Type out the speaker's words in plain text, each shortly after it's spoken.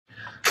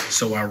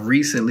So I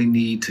recently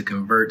need to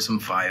convert some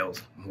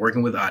files. I'm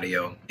working with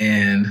audio,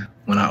 and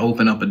when I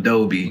open up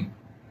Adobe,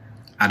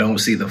 I don't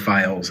see the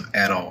files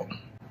at all.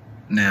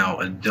 Now,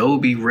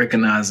 Adobe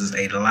recognizes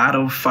a lot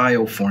of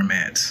file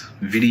formats,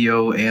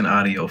 video and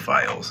audio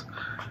files,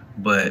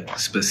 but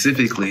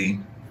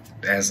specifically,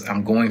 as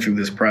I'm going through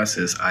this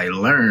process, I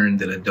learned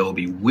that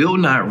Adobe will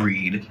not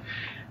read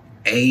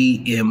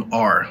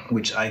AMR,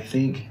 which I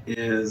think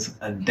is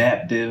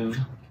adaptive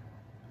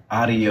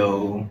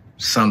audio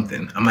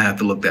something. I'm gonna have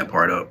to look that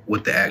part up,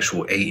 what the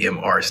actual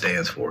AMR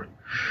stands for.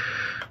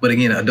 But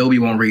again, Adobe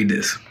won't read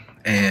this,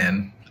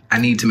 and I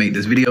need to make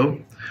this video.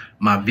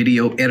 My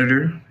video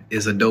editor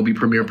is Adobe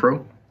Premiere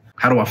Pro.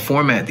 How do I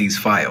format these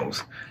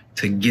files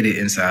to get it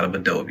inside of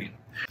Adobe?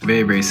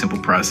 Very, very simple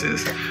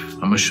process.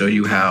 I'm gonna show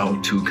you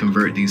how to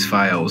convert these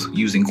files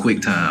using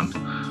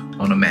QuickTime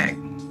on a Mac.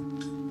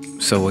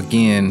 So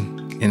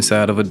again,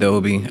 inside of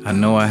Adobe, I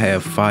know I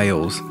have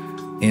files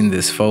in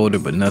this folder,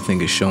 but nothing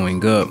is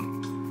showing up.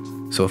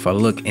 So if I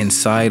look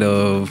inside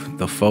of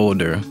the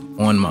folder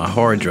on my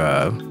hard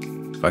drive,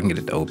 if I can get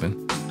it to open.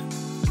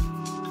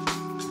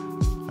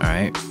 All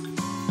right.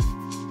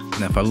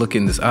 Now, if I look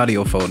in this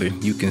audio folder,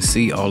 you can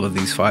see all of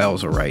these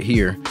files are right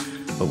here.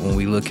 But when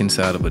we look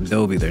inside of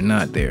Adobe, they're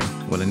not there.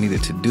 What I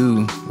needed to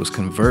do was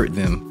convert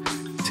them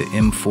to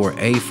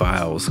M4A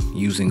files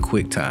using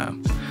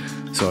QuickTime.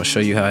 So I'll show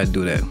you how I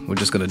do that. We're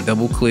just gonna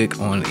double click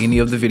on any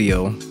of the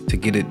video to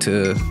get it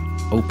to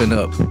open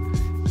up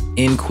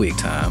in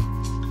QuickTime.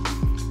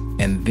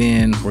 And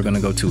then we're gonna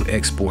go to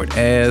export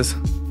as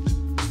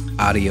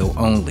audio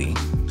only.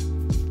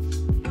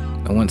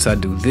 And once I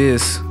do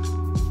this,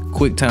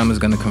 QuickTime is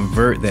gonna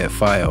convert that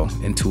file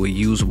into a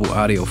usable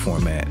audio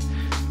format.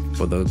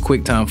 For the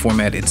QuickTime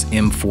format, it's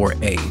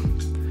M4A.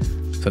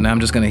 So now I'm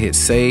just gonna hit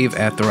save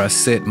after I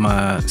set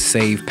my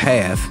save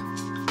path.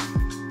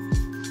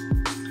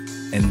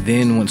 And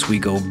then once we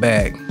go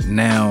back,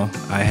 now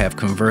I have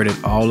converted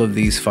all of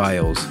these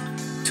files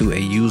to a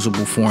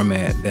usable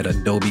format that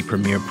Adobe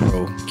Premiere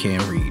Pro can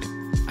read.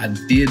 I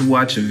did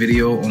watch a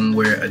video on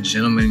where a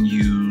gentleman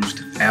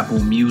used Apple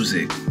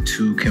Music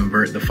to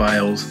convert the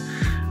files,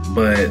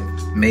 but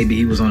maybe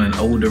he was on an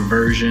older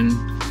version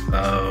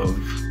of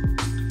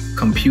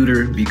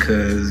computer,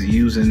 because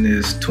using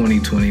this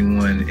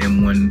 2021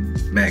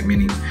 M1 Mac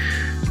Mini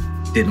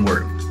didn't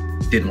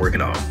work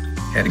at all.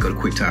 Had to go to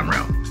QuickTime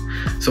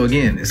route. So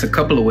again, it's a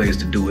couple of ways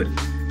to do it.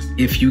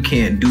 If you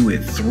can't do it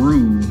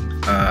through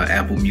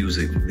Apple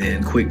Music,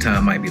 then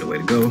QuickTime might be the way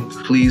to go.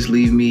 Please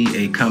leave me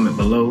a comment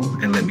below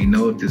and let me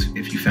know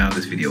if you found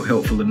this video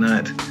helpful or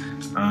not.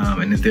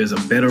 And if there's a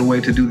better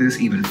way to do this,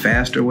 even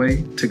faster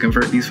way to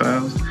convert these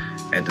files,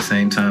 at the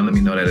same time, let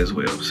me know that as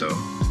well. So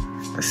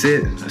that's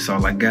it. That's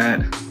all I got.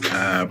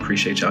 I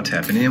appreciate y'all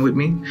tapping in with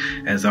me.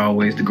 As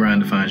always, the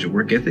grind defines your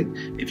work ethic.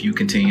 If you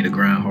continue to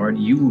grind hard,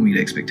 you will meet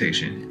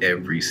expectation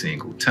every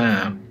single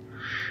time.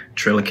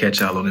 Trailer, catch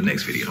y'all on the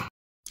next video.